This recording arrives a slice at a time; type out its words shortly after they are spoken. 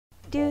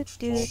There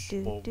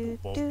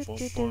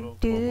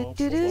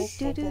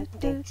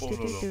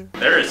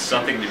is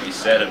something to be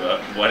said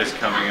about what is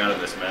coming out of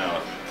this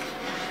mouth.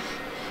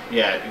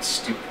 Yeah, it's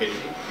stupidity.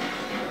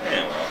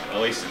 Yeah, well,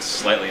 at least it's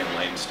slightly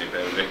enlightened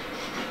stupidity.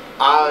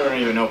 I don't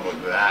even know about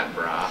that,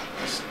 brah.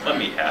 Just let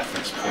me have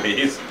this,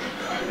 please.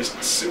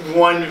 Just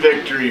one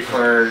victory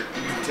for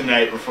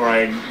tonight before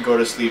I go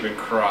to sleep and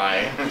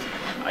cry.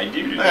 I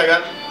do. I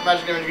got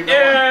magic damage. Yay!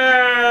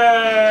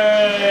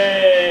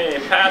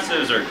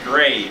 Passives are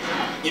great.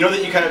 You know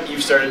that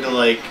you've started to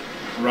like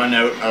run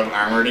out of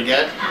armor to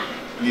get,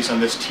 at least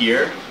on this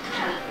tier,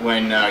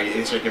 when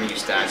they start giving you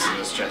stats in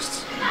those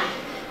chests.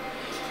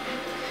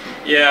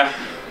 Yeah.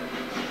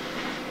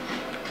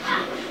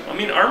 I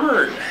mean,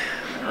 armor,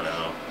 I don't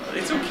know.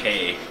 It's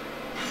okay.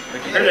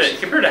 Like,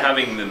 compared to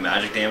having the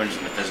magic damage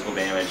and the physical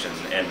damage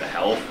and the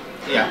health.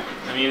 Yeah.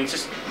 I mean, it's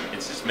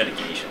just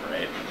mitigation,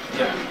 right?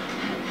 Yeah.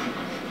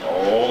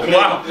 Oh,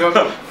 wow.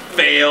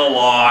 Fail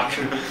lock.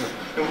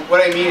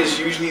 What I mean is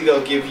usually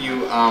they'll give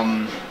you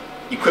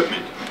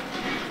equipment.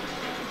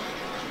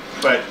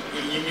 But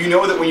you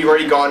know that when you've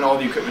already gotten all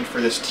the equipment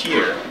for this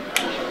tier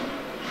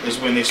is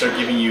when they start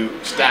giving you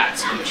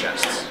stats in the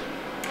chests.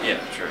 Yeah,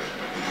 true.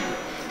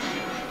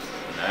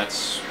 And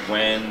that's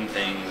when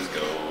things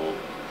go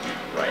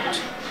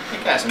right. Hey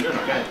Cass, I'm doing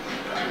okay.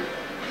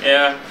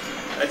 Yeah,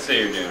 I'd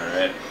say you're doing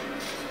alright.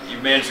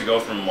 You've managed to go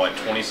from, what,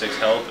 26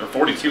 health, or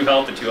 42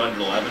 health to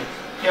 211?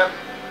 Yep.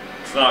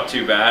 It's not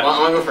too bad. Well,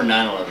 I'm gonna go for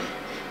 911.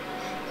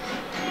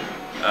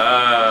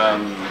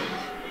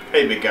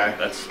 Hey, big guy.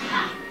 That's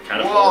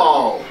kind of...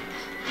 Whoa!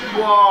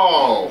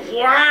 Whoa!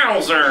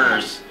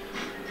 Wowzers!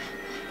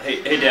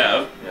 Hey,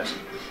 Dev. Yes?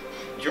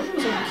 Do you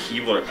remember those old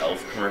Keebler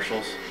elf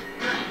commercials?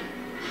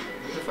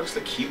 Who the fuck's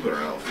the Keebler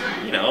elf?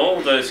 You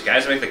know, those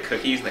guys that make the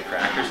cookies and the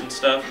crackers and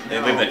stuff? They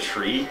No. live in a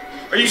tree?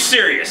 Are you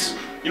serious?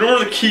 You don't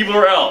remember the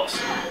Keebler elves?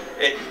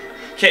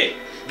 Okay,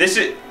 this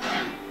is...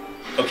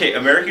 Okay,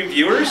 American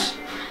viewers,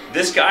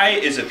 this guy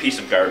is a piece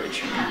of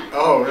garbage.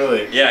 Oh,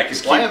 really? Yeah,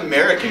 because... Why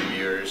American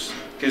viewers?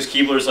 Because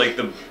Keebler's like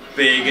the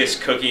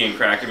biggest cookie and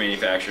cracker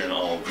manufacturer in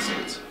all of the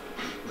states.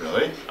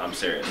 Really? I'm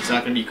serious. It's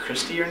not gonna be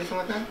Christie or anything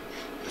like that?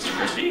 Mr.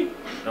 Christie?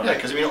 No. Yeah,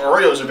 because I mean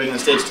Oreos are big in the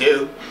States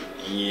too.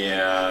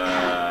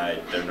 Yeah,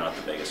 they're not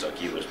the biggest, so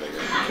Keebler's bigger.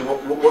 Okay,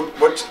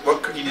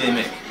 what cookie do they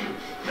make?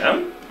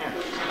 Them? Yeah.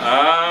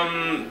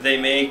 They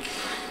make...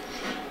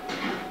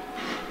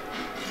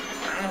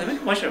 I don't know, they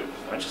make a bunch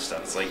of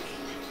stuff. It's like,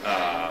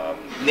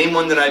 Name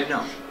one that I'd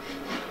know.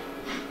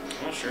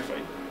 I'm not sure if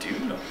I do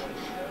know one,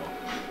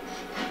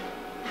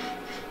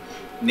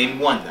 Name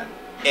one then.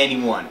 Any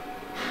one.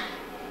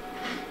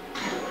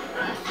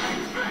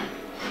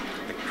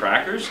 The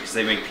crackers? Because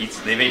they make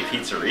pizza. They made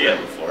pizzeria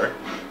before.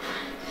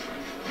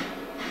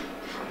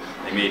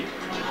 They made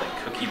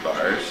like cookie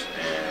bars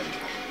and...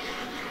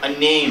 A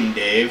name,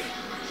 Dave.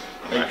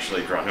 I'm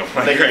actually drawing a blank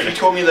Like right if you now.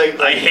 told me like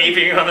I hate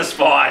being on the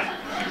spot.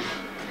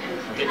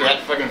 Okay, you're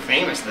that fucking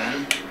famous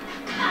then.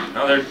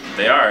 No,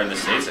 they are in the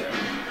States.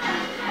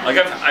 Like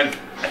I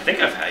think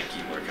I've had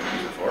Keebler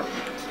cookies before.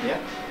 Yeah.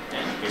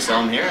 Yeah. They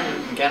sell them here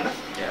in Canada?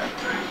 Yeah.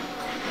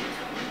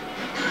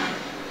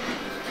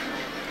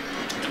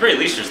 At the very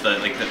least, there's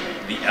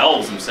the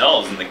elves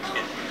themselves in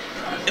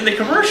the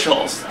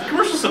commercials. The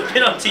commercials have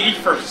been on TV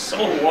for so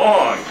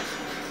long.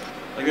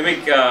 Like they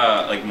make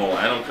like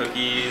Milano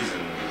cookies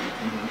and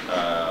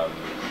I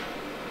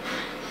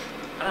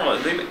don't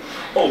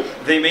know.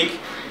 They make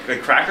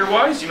like cracker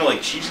wise. You know,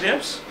 like cheese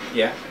nips.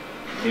 Yeah.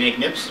 They make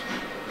nips?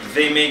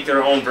 They make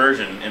their own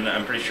version, and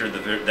I'm pretty sure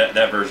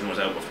that version was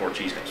out before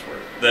cheese nips were.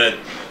 The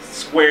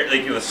square,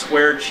 like the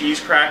square cheese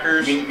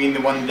crackers. You mean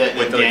the one that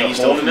with Danny the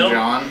stole hole in from the middle?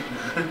 John?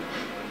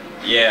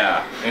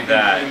 Yeah,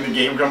 that. In the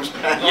Game Grumps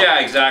panel? Yeah,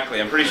 exactly.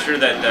 I'm pretty sure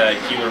that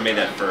Keebler made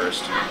that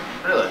first.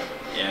 Really?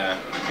 Yeah.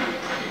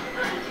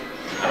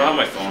 I don't have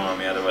my phone on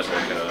me, otherwise I'll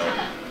look it up.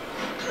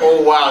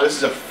 Oh wow, this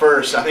is a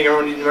first. I think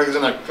everyone needs to mark this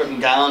on their fucking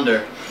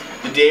calendar.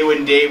 The day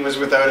when Dave was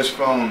without his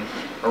phone.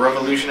 A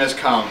revolution has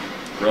come.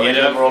 Really, the end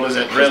of the world is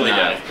at Really,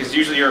 now. because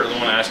usually you're the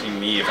one asking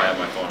me if I have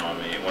my phone on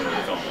me when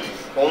we're filming.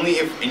 Only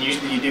if, and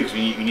usually you do, because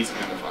we need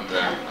something on the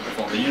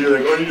phone. But you're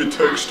like, I need to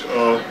text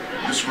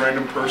this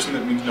random person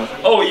that means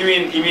nothing. Oh, you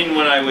mean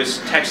when I was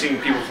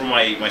texting people from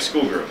my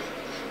school group?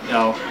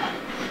 No.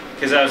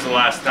 Because that was the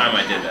last time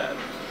I did that.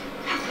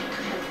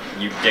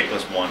 You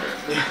dickless wonder.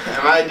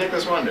 Am I a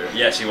dickless wonder?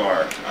 Yes, you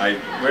are.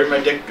 Where did my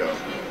dick go?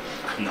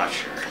 I'm not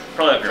sure.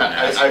 Probably up your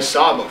ass. I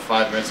saw about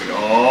 5 minutes ago.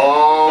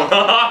 Oh!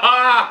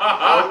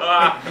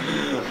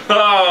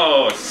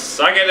 Oh,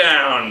 suck it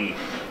down. I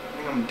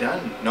think I'm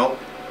done. Nope.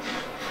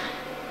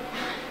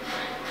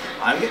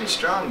 I'm getting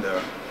strong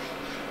though.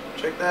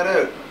 Check that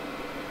out.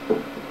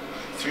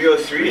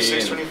 303 to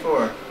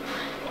 624.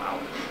 Wow.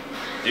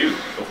 Dude,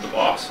 go for the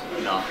boss.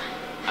 No.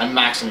 I'm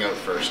maxing out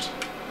first.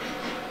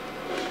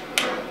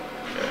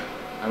 Okay.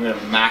 I'm gonna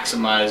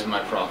maximize my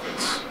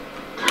profits.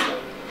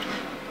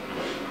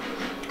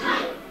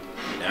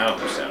 Now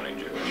who's sounding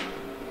Jewish?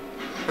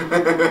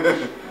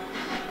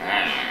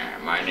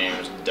 My name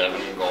is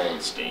Devin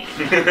Goldstein.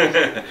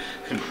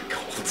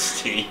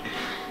 Goldstein.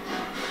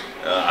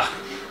 Yeah,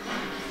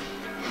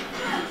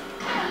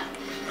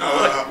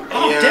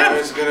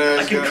 damn!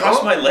 I I can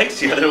cross my legs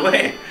the other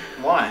way.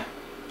 Why?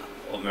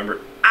 Well,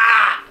 remember.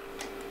 Ah!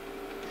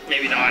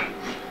 Maybe not.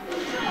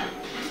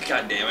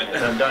 God damn it.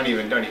 Don't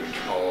even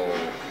troll.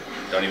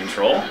 Don't even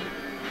troll?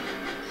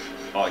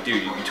 Oh,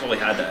 dude, you totally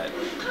had that.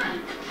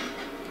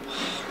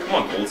 Come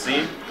on,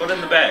 Goldstein. Put it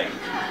in the bag.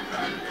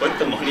 Put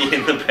the money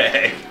in the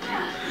bag.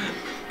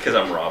 Because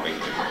I'm robbing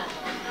you.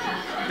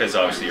 Because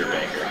obviously you're a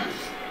banker.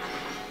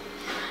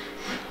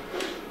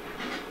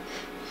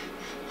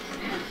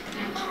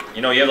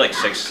 You know, you have like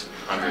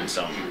 600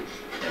 some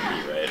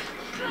MP, right?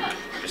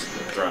 Just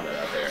throwing that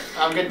out there.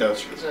 I'm good though,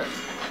 that's it.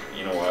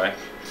 You know why?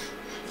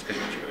 It's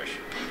because you're Jewish.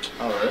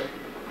 Oh, really?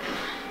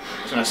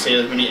 I'm just gonna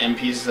save as many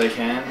MPs as I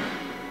can.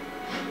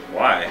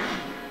 Why?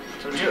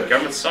 So I'm Jewish.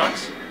 Government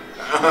sucks.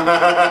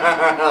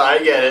 I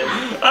get it.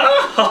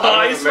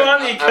 Oh, he's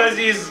funny because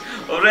he's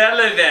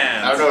relevant.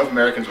 I don't know if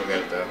Americans will get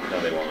it though. No,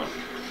 they won't.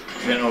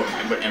 They don't know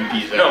what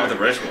MPs are. No, but the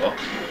British will.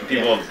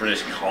 People of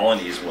British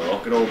colonies will.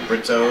 Good old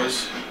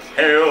Britos.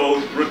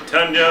 Hail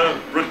Britannia,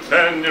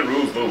 Britannia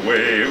rules the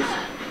waves.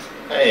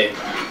 Hey,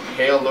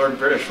 hail Lord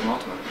British from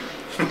Ultima.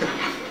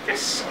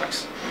 This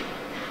sucks.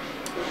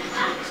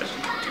 Such a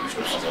douche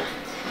nozzle.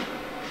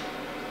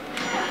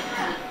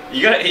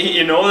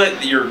 You know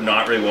that you're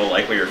not really well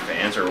liked by your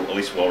fans, or at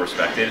least well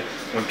respected,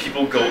 when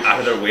people go out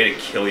of their way to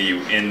kill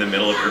you in the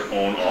middle of your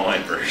own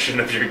online version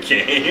of your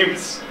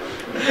games.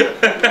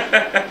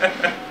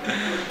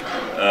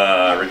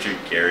 Richard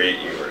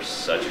Garriott, you are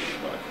such a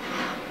schmuck.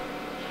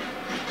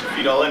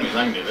 Defeat all enemies,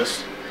 I can do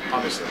this.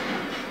 Obviously.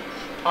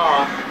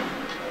 I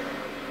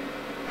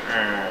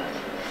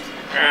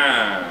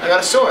got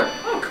a sword.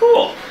 Oh,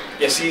 cool.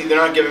 Yeah, see, they're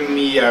not giving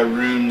me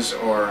runes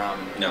or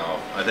No,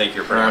 I think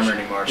you're armor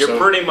anymore. You're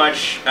pretty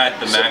much at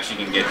the max you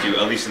can get to,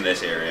 at least in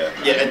this area.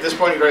 Yeah, at this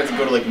point you probably have to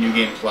go to like New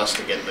Game Plus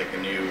to get like the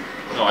new.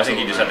 No, I think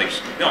you just have to.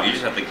 No, you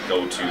just have to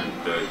go to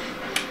the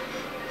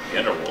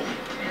underworld,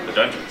 the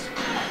dungeons.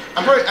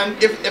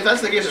 If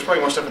that's the case, there's probably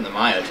more stuff in the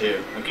Maya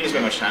too. I can't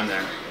spend much time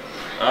there.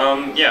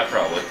 Yeah,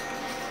 probably.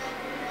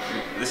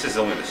 This is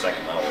only the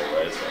second level,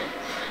 right? So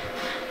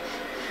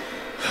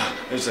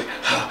there's like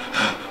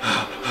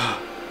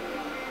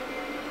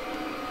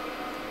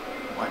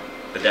What?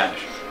 The dash.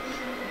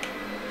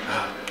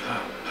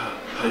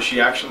 Does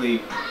she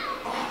actually?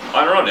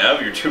 I don't know,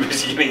 Dev. You're too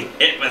busy getting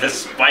hit by the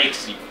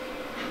spikes.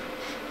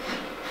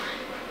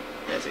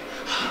 That's it.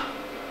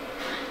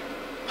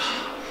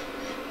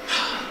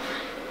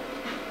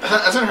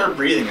 That's not her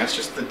breathing. That's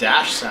just the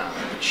dash sound.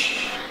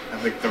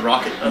 Like the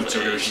rocket boots or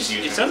whatever she's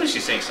using. It sounds like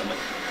she's saying something.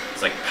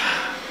 It's like.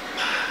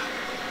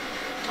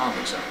 I don't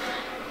think so.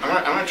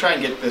 I'm gonna try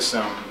and get this.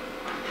 It's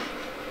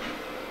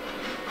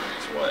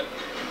what?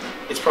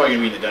 It's probably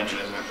gonna be in the dungeon,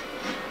 isn't it?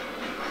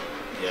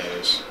 Yeah, it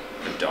is.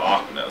 The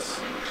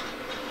darkness.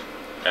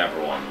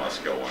 Everyone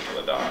must go into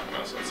the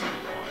darkness at some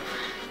point.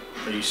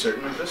 Are you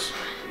certain of this?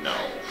 No.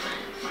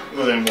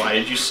 Well, then why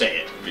did you say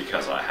it?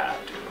 Because I had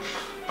to.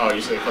 Oh,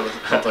 you said it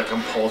felt like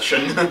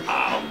compulsion.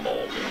 I'm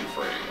Morgan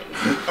Freeman.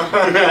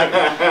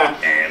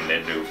 And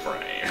a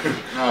Dufresne.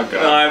 Oh god.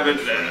 No,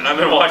 I've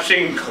been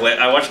watching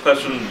I watched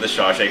clips from the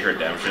Shawshank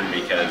Redemption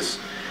because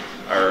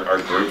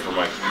our group from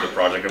the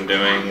project I'm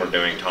doing, we're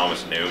doing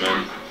Thomas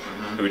Newman,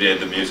 who did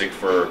the music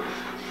for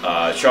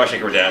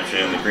Shawshank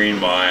Redemption, The Green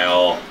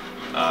Mile,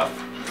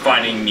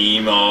 Finding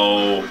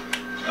Nemo,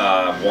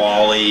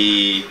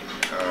 Wall-E.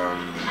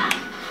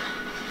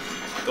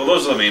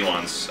 Those are the main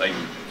ones.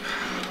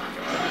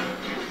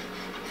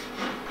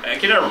 I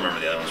can never remember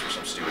the other ones for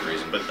some stupid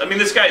reason, but I mean,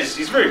 this guy's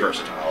very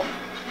versatile.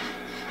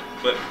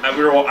 But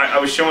I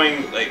was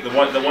showing like the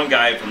one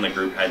guy from the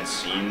group hadn't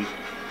seen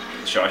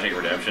Shawshank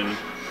Redemption.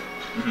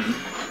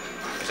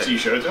 So you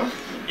showed it to him?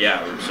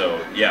 Yeah. So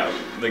yeah,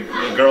 the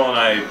girl and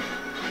I,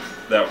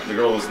 the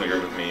girl was in the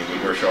group with me. We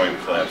were showing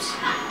clips,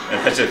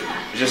 and that's it.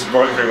 Just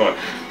Morgan Freeman going,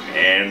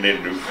 and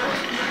in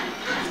Dufresne.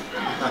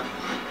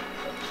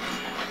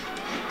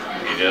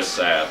 He just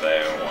sat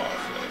there and watched.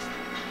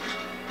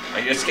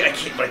 I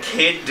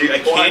can't do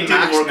Morgan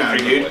Freeman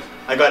dude. voice.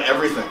 I got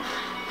everything.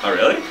 Oh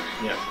really?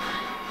 Yeah.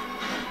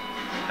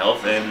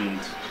 Health and.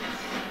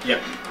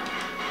 Yep.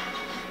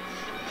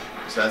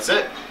 So that's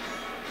it.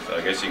 So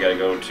I guess you gotta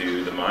go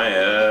to the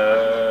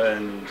Maya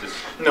and just.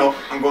 No,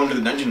 I'm going to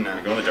the dungeon now.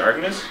 You're going to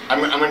darkness?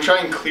 I'm gonna try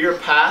and clear a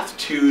path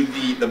to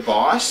the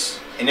boss,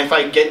 and if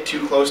I get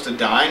too close to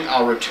dying,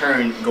 I'll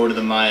return, go to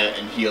the Maya,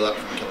 and heal up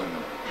from killing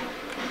them.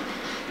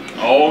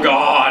 Oh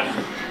god!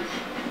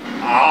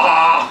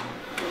 Ah!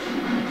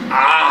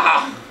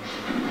 Ah!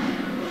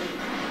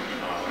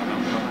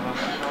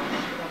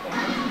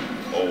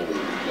 Oh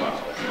wow.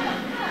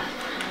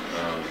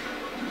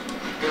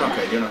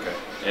 Doing okay.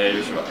 Yeah,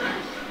 you're surviving.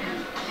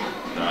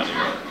 Not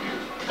anymore.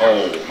 Oh.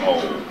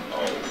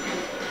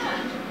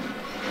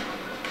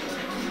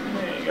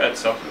 Yeah, you got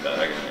something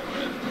back in there,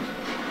 man.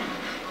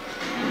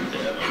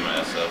 Devin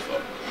myself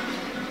up.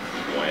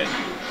 Went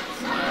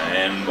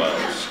flying by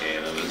the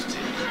skin of his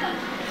teeth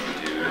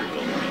into the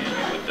little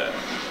man of the death.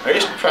 Are you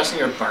just pressing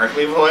your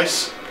Barkley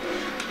voice?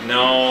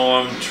 No,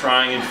 I'm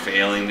trying and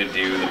failing to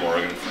do the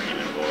Morgan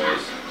Freeman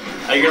voice.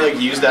 Are you gonna like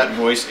use that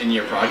voice in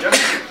your project?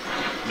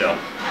 No.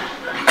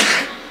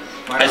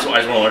 Why I just not?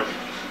 want to learn.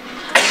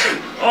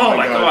 Oh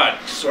my God.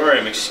 god. Sorry,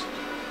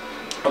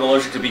 I'm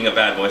allergic to being a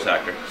bad voice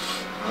actor.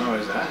 Oh,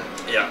 is that?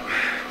 Yeah.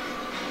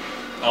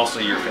 Also,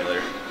 you're a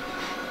failure.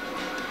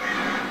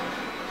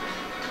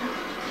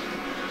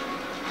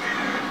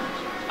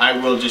 I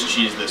will just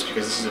cheese this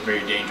because this is a very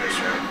dangerous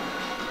room.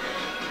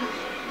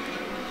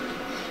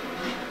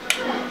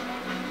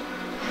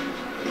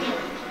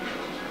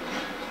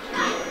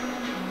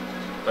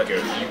 But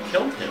you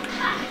killed him.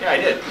 Yeah, I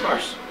did, of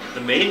course.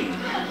 The maiden.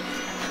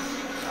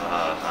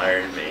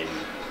 Iron Maiden.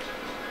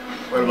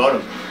 What about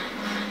him?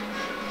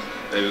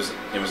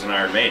 It was an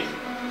Iron Maiden.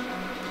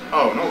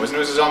 Oh, no, it was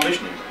a zombie.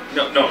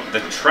 No, the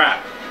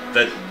trap.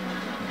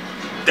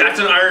 That's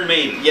an Iron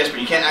Maiden. Yes, but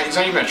you can't. It's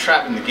not even a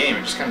trap in the game.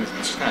 It's just kind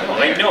of No,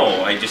 there. I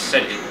know. I just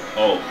said it.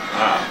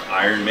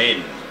 Iron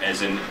Maiden,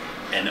 as in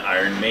an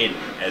Iron Maiden,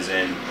 as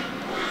in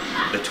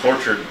the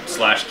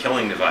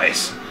tortured/killing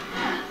device.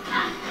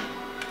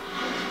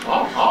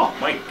 Oh.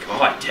 My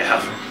God,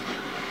 Dev.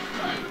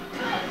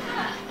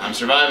 I'm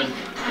surviving.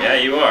 Yeah,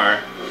 you are.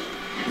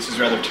 This is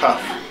rather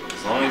tough.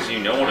 As long as you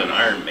know what an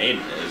Iron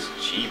Maiden is,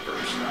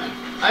 jeepers.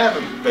 I have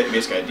a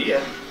basic idea.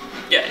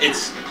 Yeah,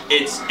 it's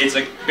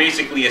like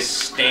basically a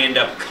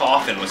stand-up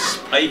coffin with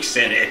spikes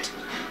in it.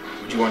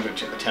 Would you want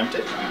to attempt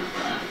it?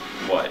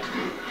 What?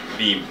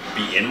 Be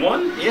in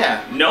one?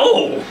 Yeah.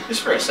 No.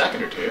 Just for a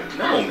second or two.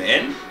 No,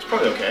 man. It's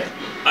probably okay.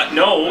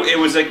 No, it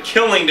was a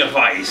killing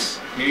device.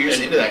 Maybe you're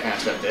just into that kind of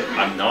stuff, Dave.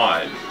 I'm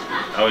not.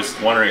 I was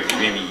wondering if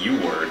maybe you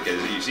were,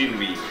 because you seem to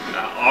be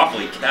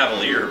awfully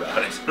cavalier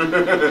about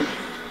it.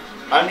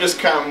 I'm just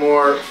kind of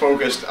more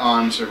focused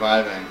on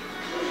surviving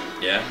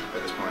Yeah?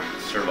 at this point.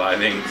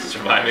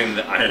 Surviving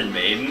the Iron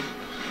Maiden?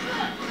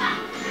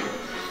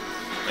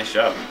 Nice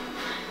job.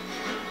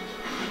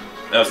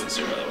 That was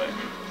sincere, by the way.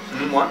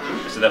 What?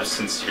 I said that was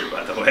sincere,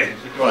 by the way.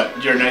 What?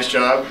 Did you do a nice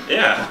job?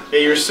 Yeah. Yeah,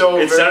 you're so.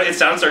 It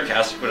sounds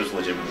sarcastic, but it's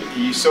legitimately.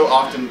 You so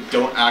often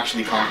don't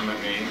actually compliment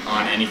me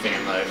on anything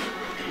in life.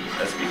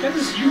 That's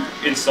because you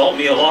insult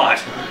me a lot.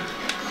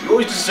 You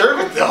always deserve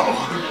it, though.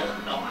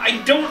 No,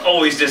 I don't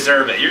always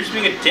deserve it. You're just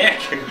being a dick.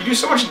 You do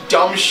so much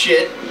dumb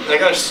shit. I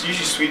gotta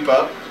usually sweep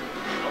up.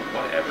 Oh,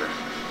 whatever.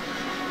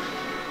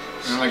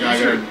 And I'm like, I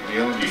gotta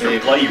deal with Use your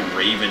Dave. bloody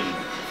raven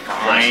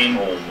Fine.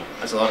 home.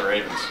 That's a lot of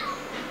ravens.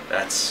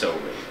 That's so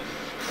raven.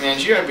 Man,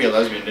 she got to be a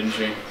lesbian, didn't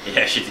she?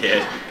 Yeah, she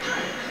did.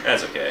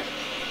 That's okay.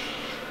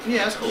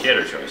 Yeah, that's cool. She had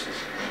her choices.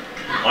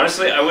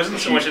 Honestly, I wasn't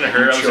so much into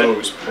her. She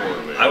chose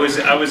poorly. I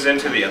was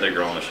into the other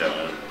girl in the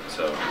show,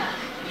 so.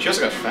 She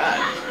also got fat.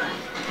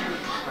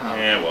 Oh.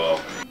 Yeah,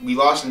 well. We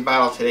lost in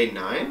battle today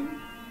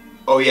 9?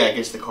 Oh yeah,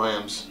 against the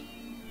clams.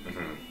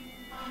 Mm-hmm.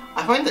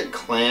 I find that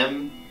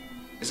clam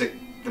is like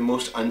the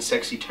most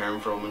unsexy term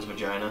for a woman's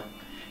vagina.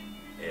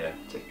 Yeah.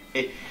 It's like,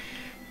 hey,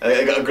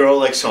 a girl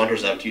like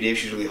saunters up to you, Dave.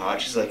 She's really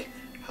hot. She's like,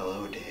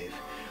 "Hello, Dave.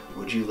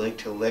 Would you like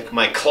to lick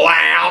my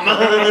clam?"